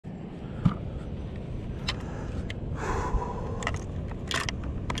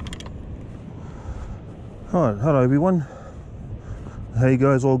Alright, hello everyone. How you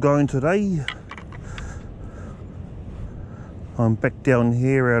guys all going today? I'm back down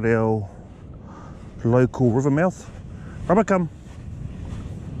here at our local river mouth. Rubber come.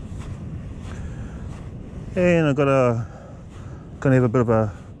 And I've gonna have a bit of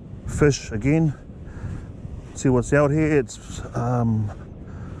a fish again. See what's out here. It's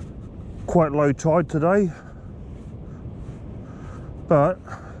quite low tide today, but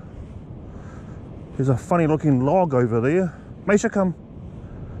there's a funny looking log over there. Mesha, come.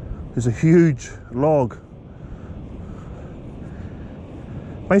 There's a huge log.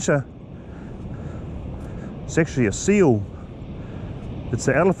 Mesha. It's actually a seal. It's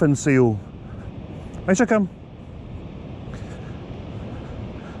the elephant seal. Mesha, come.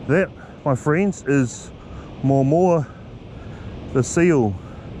 That, my friends, is more the seal.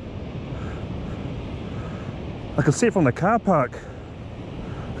 I could see it from the car park.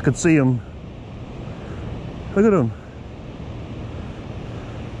 I could see him. Look at him.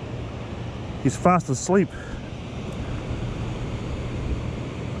 He's fast asleep.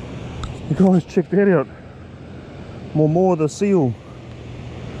 You guys check that out. More the seal.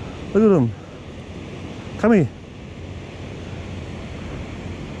 Look at him. Come here.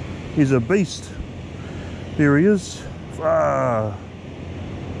 He's a beast. There he is. Ah,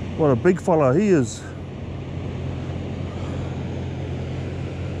 what a big fella he is.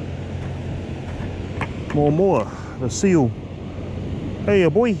 More, the seal. Hey,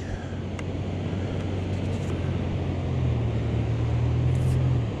 boy.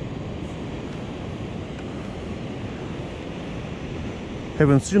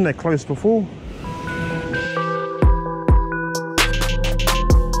 Haven't seen that close before.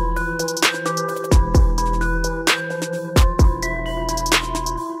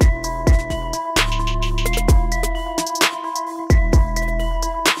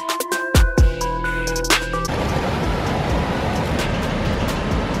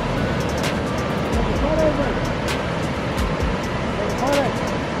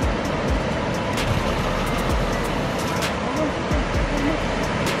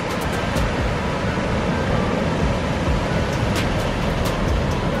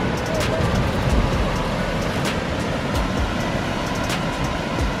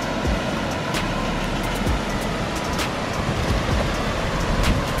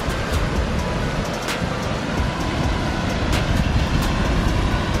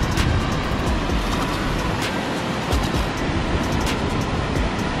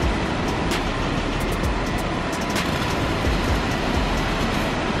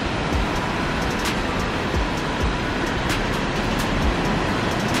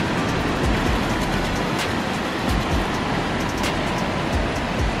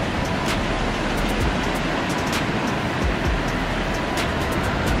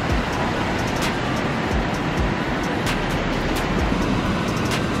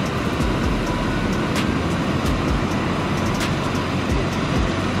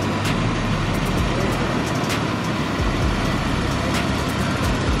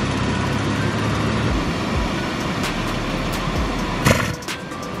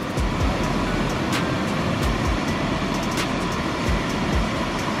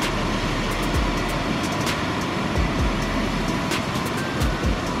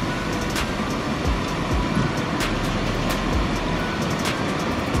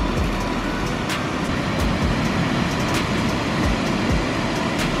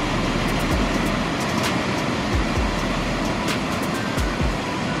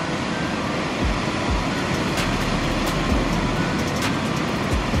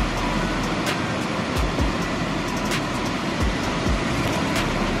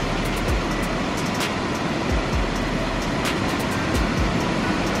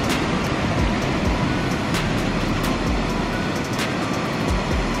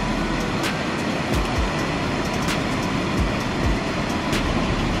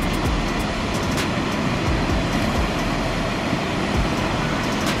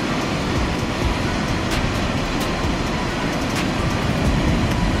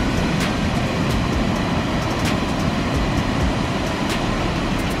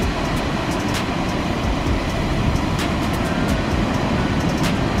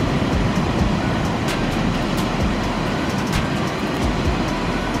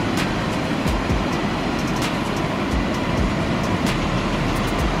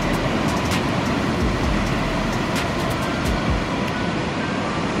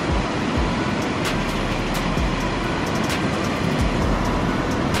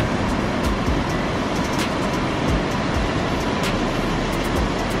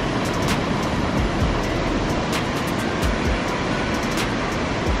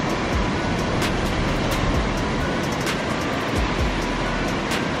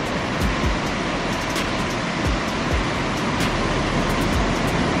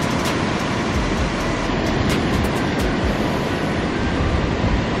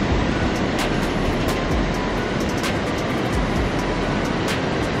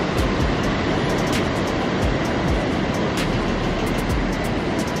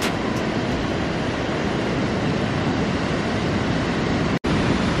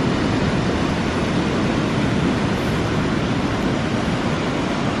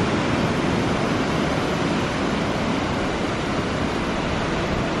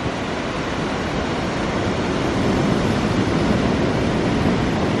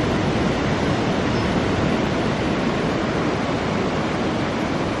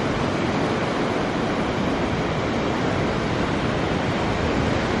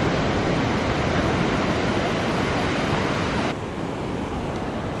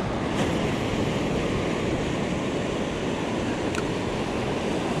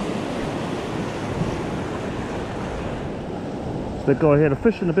 That guy had a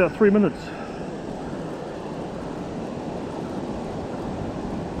fish in about 3 minutes.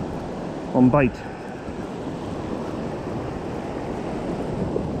 On bait.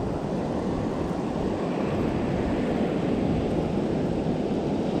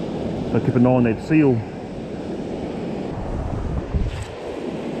 So keep an eye on that seal.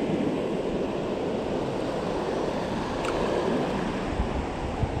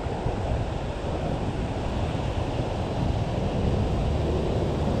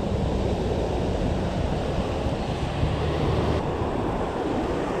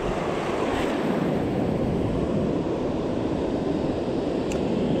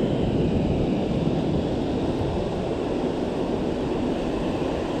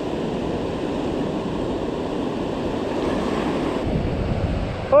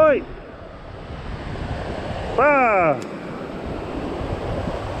 Oi! Ah!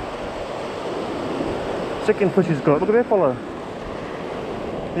 Second fish he's got. Look at that fella.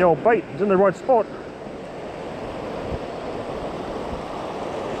 The old bait. He's in the right spot.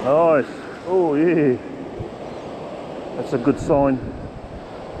 Nice. Oh yeah. That's a good sign.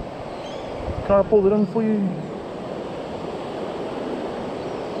 Can I pull it in for you?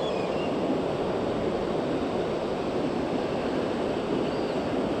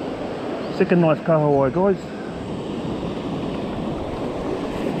 Second nice kahawai, guys.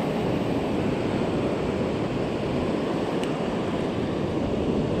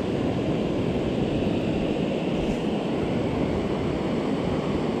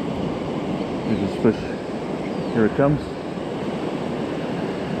 Here's this fish. Here it comes.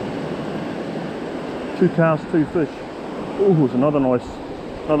 2 casts, 2 fish. Oh, it's another nice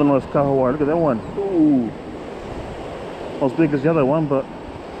kahawai. Look at that one. Ooh, not as big as the other one, but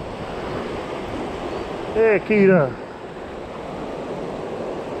yeah, Kita.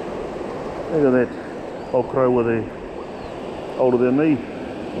 Look at that old crow with the older than me.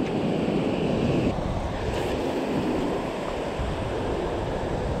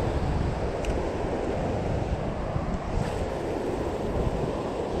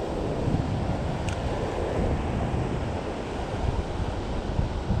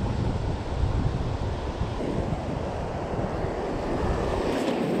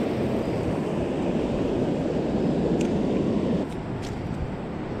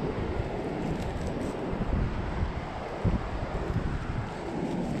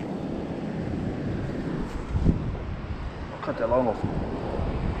 Cut that line off.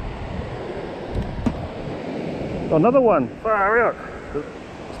 Another one, far out. This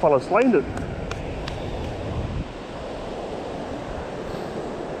fella slaned it.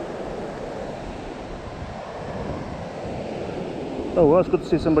 Oh well, it's good to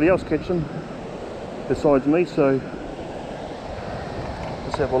see somebody else catching besides me, so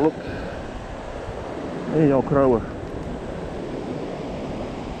let's have a look. Hey, old crower.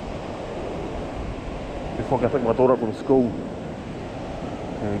 Before I can pick my daughter up from school.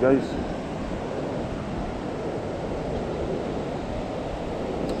 There he goes.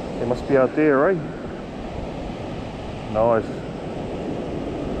 He must be out there, eh? Nice.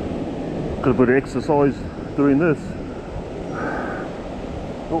 Got a bit of exercise doing this.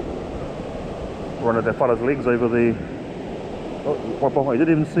 Oh, one of that fella's legs over there. Oh, right behind, I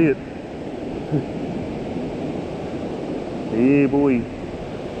didn't even see it. Yeah, boy.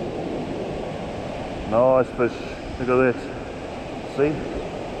 Nice fish. Look at that. See?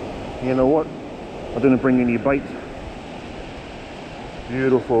 You know what? I didn't bring any bait.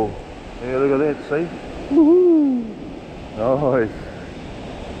 Beautiful. Yeah, look at that. See? Woohoo! Nice.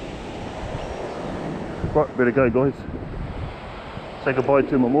 Right, better go, guys. Say goodbye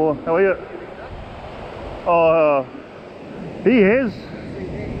to Mama. How are you? Oh, he has.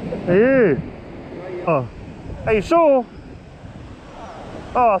 Yeah. Oh, are you sure?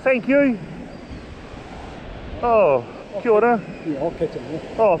 Oh, thank you. Oh, kia ora. Yeah, I'll catch him.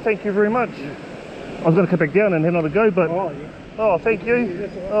 Yeah. Oh, thank you very much. Yeah. I was going to come back down and have another go, but Oh, yeah. oh, thank you. Yeah,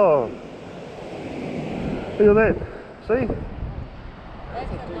 that's all right. Oh, look at that. See?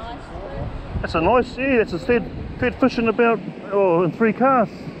 That's a nice fish. That's a nice. Yeah, that's a fed fish in about in 3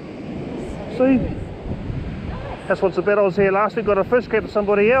 casts. See? That's what it's about. I was here last week, got a fish, gave to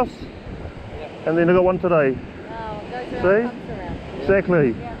somebody else, and then I got one today. Oh, it goes around, See? comes around.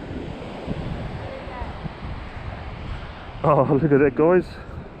 Exactly. Yeah. Oh, look at that, guys.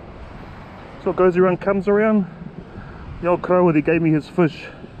 So what goes around comes around. The old crow, he gave me his fish.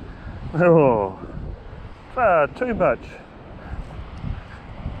 Oh, far too much.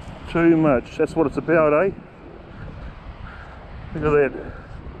 Too much. That's what it's about, eh? Look at that.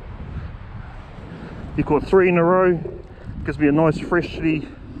 You caught 3 in a row. Gives me a nice freshly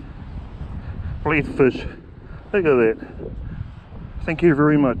bled fish. Look at that. Thank you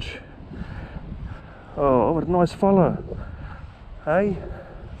very much. Oh, what a nice fella. Hey?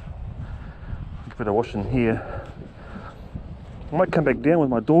 Give it a wash in here. I might come back down with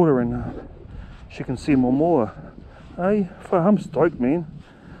my daughter and she can see more. Hey? I'm stoked, man.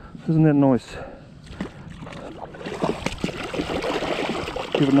 Isn't that nice?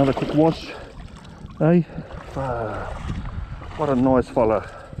 Give it another quick wash. Hey? What a nice fella.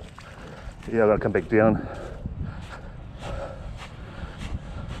 Yeah, I gotta come back down.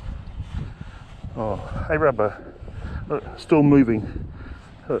 Oh, hey rubber. Look, still moving.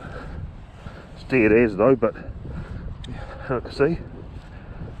 It's dead as though, but look, see?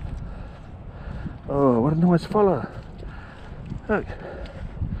 Oh, what a nice fella. Look.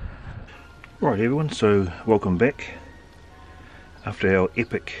 Right everyone, so welcome back. After an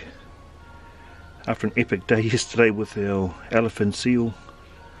epic day yesterday with our elephant seal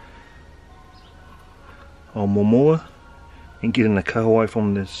on Momoa and getting a kahawai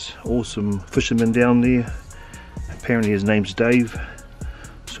from this awesome fisherman down there. Apparently his name's Dave,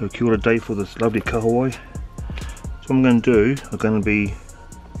 so kia ora Dave for this lovely kahawai. So what I'm going to do, I'm going to be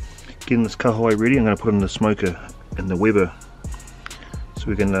getting this kahawai ready. I'm going to put it in the smoker in the Weber, so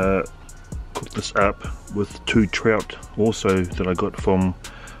we're going to cook this up with 2 trout also that I got from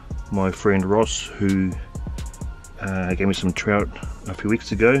my friend Ross, who gave me some trout a few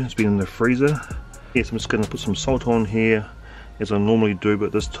weeks ago. It's been in the freezer. Yes, I'm just going to put some salt on here as I normally do,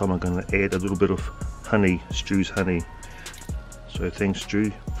 but this time I'm going to add a little bit of honey, Stu's honey. So thanks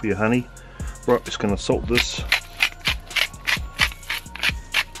Stu for your honey. Right, just going to salt this.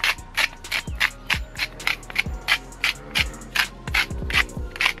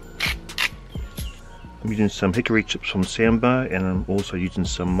 I'm using some hickory chips from Samba, and I'm also using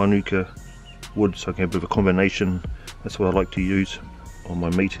some manuka wood, so I can have a bit of a combination. That's what I like to use on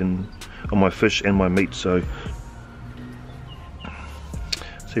my meat and on my fish and my meat. So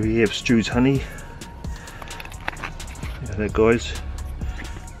we have Stu's honey. Look at that, guys,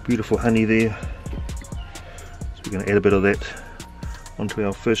 beautiful honey there. So we're going to add a bit of that onto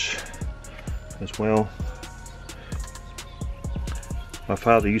our fish as well. My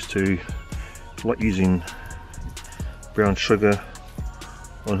father used to like using brown sugar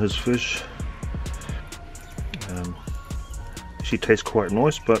on his fish. She tastes quite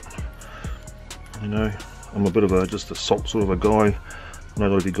nice, but you know, I'm a bit of just a salt sort of a guy. I know a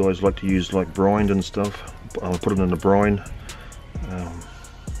lot of you guys like to use like brine and stuff. I'll put them in the brine. I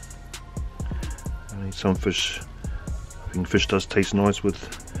mean, some fish, I think fish does taste nice with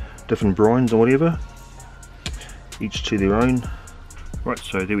different brines or whatever. Each to their own. Right,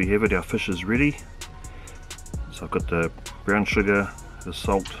 so there we have it, our fish is ready. So I've got the brown sugar, the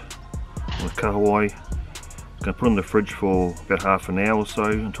salt, and the kahawai. I'm going to put it in the fridge for about half an hour or so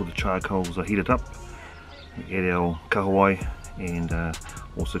until the charcoals are heated up. We add our kahawai, and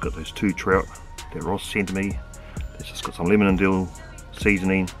also got those 2 trout that Ross sent me. It's just got some lemon and dill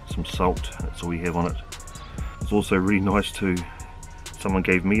seasoning, some salt, that's all we have on it. It's also really nice to, someone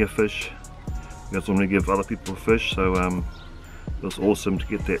gave me a fish. You guys want to give other people a fish, so it was awesome to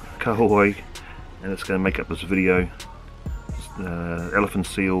get that kahawai, and it's going to make up this video. Elephant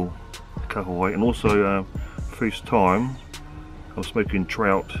seal kahawai, and also first time I was smoking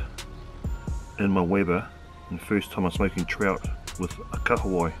trout in my Weber, and first time I'm smoking trout with a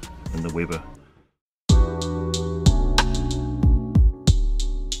kahawai in the Weber.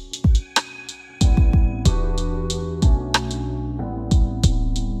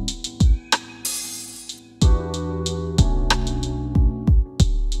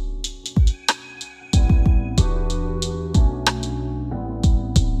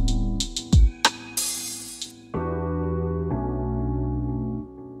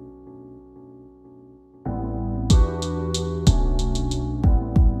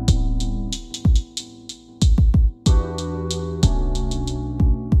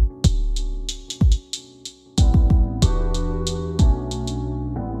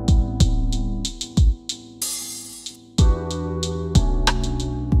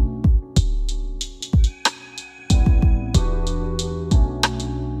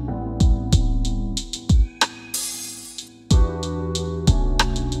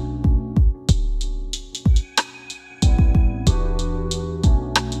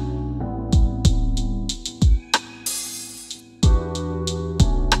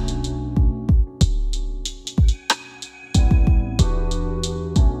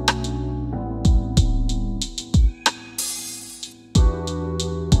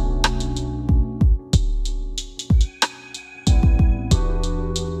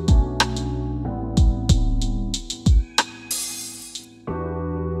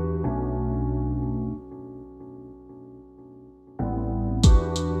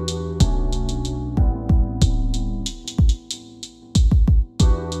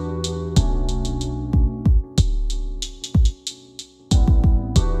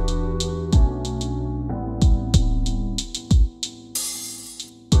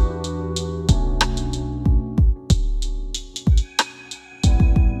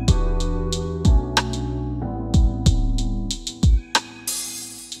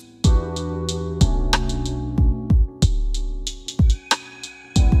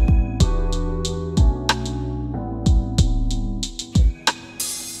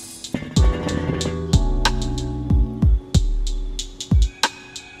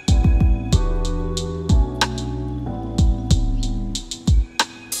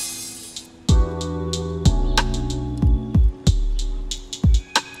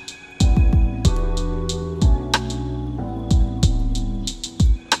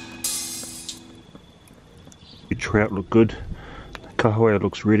 trout look good. The kahawai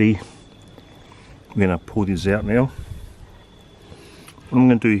looks ready. We're going to pull these out now. What I'm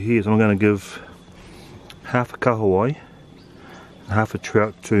going to do here is I'm going to give half a kahawai and half a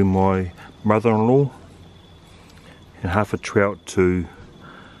trout to my mother-in-law and half a trout to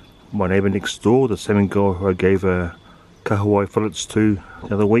my neighbour next door, the salmon guy who I gave kahawai fillets to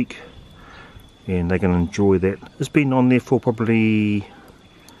the other week, and they're going to enjoy that. It's been on there for probably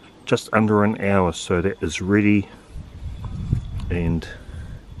just under an hour, so that is ready, and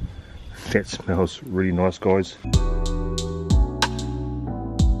that smells really nice, guys.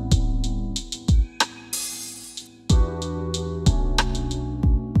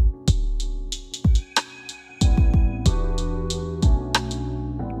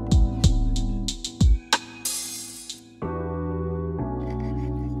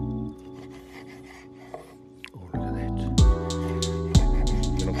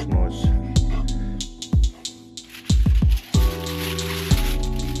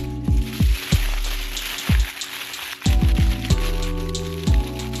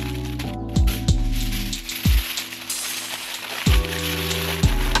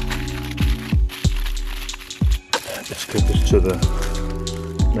 Let's give this to the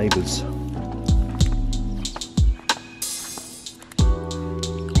neighbours.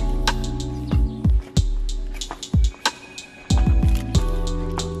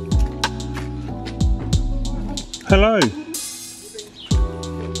 Hello.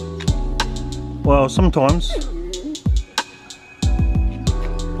 Well, sometimes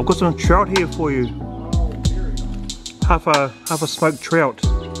I've got some trout here for you. Half a smoked trout.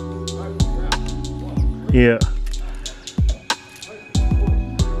 Yeah.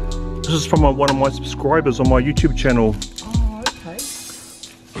 This is from one of my subscribers on my YouTube channel. Oh, okay.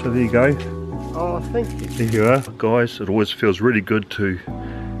 So there you go. Oh, thank you. There you are. Guys, it always feels really good to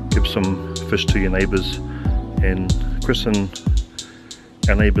give some fish to your neighbours, and Chris and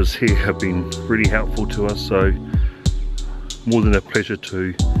our neighbours here have been really helpful to us, so more than a pleasure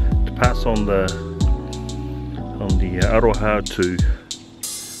to pass on the aroha to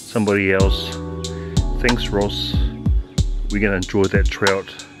somebody else. Thanks, Ross. We're going to enjoy that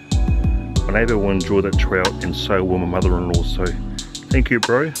trout. My neighbour will enjoy that trout, and so will my mother-in-law, so thank you,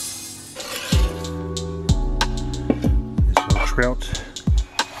 bro. There's some trout.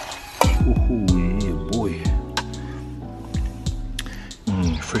 Ooh, yeah, boy.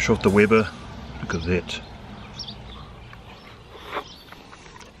 Fresh off the Weber. Look at that.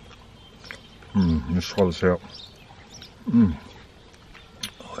 Let's try this out. Oh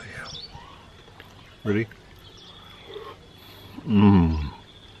yeah. Ready?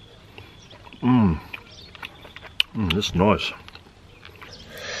 That's nice.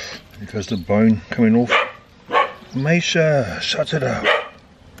 There goes the bone coming off. Meisha, shut it up.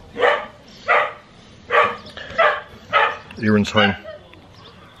 Aaron's home.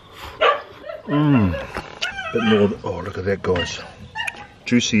 Bit more. Oh, look at that, guys.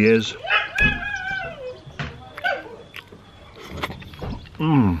 Juicy as.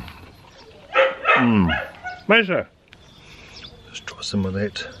 Meisha. Let's try some of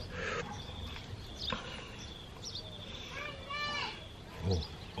that.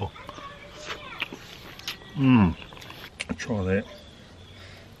 Try that.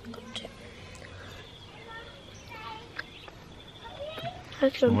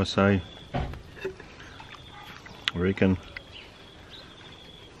 What do I say? I reckon.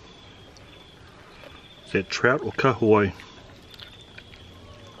 Is that trout or kahawai?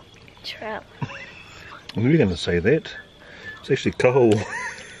 Trout. I'm really going to say that. It's actually kahawai.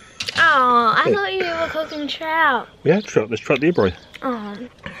 Oh, I thought you were cooking trout. Yeah, trout. There's trout there, bro. Oh.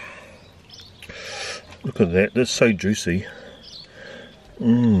 Look at that. That's so juicy.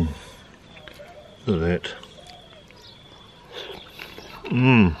 Look at that.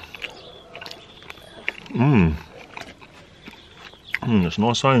 That's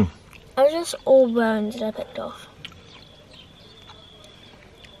nice, eh? I was just all bones that I picked off.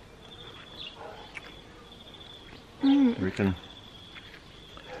 I reckon.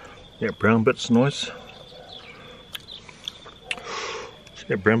 That brown bit's nice. See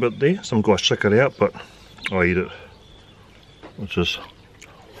that brown bit there? Some guys check it out, but I eat it. Which is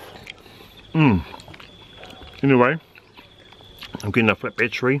anyway, I'm getting a flat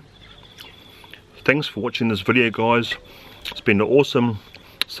battery. Thanks for watching this video, guys. It's been awesome,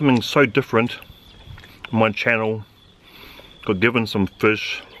 something so different on my channel. Got given some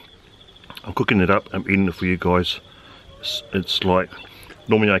fish, I'm cooking it up, I'm eating it for you guys. It's like,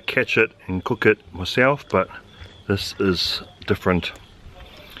 normally I catch it and cook it myself, but this is different,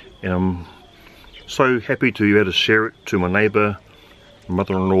 and I'm so happy to be able to share it to my neighbour,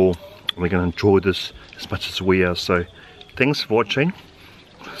 mother-in-law, We're going to enjoy this as much as we are. So thanks for watching.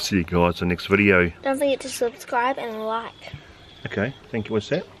 See you guys in the next video. Don't forget to subscribe and like. Okay, thank you. What's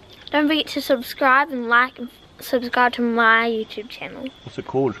that? Don't forget to subscribe and like and subscribe to my YouTube channel. What's it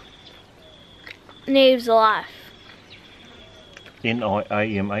called? News Life.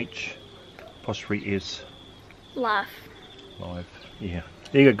 NIAMH apostrophe S. Life. Live. Yeah.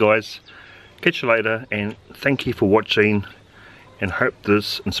 There you go, guys. Catch you later, and thank you for watching, and hope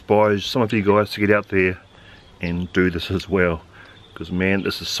this inspires some of you guys to get out there and do this as well, because man,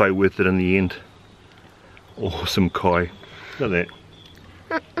 this is so worth it in the end. Awesome Kai. Look at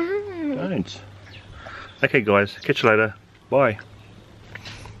that. Don't. Okay guys, catch you later. Bye.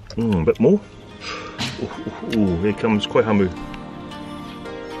 A bit more. Ooh, here comes Koi Hamu.